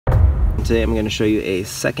Today I'm going to show you a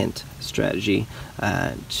second strategy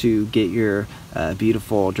to get your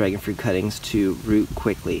beautiful dragon fruit cuttings to root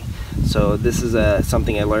quickly. So this is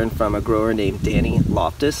something I learned from a grower named Danny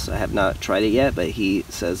Loftus. I have not tried it yet, but he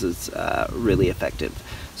says it's really effective.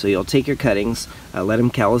 So you'll take your cuttings, let them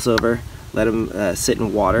callus over, let them sit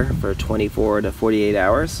in water for 24 to 48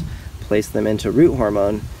 hours, place them into root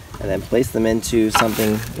hormone, and then place them into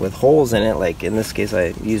something with holes in it. Like in this case, I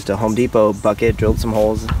used a Home Depot bucket, drilled some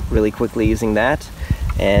holes really quickly using that.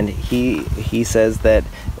 And he says that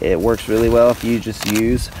it works really well if you just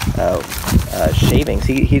use shavings.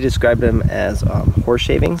 He described them as horse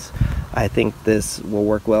shavings. I think this will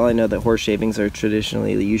work well. I know that horse shavings are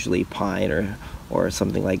usually pine or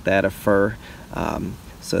something like that, a fir.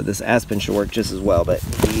 So this aspen should work just as well, but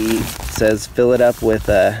he says fill it up with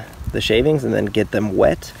the shavings and then get them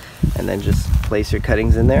wet, and then just place your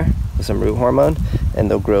cuttings in there with some root hormone and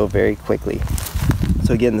they'll grow very quickly.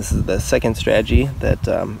 So again, this is the second strategy that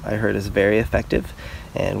I heard is very effective,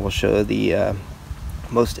 and we'll show the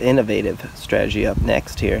most innovative strategy up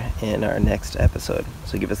next here in our next episode.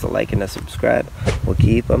 So give us a like and a subscribe. We'll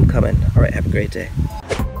keep them coming. All right, have a great day.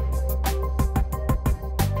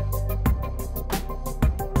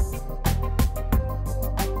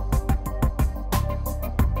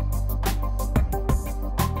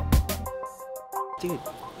 Dude,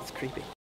 it's creepy.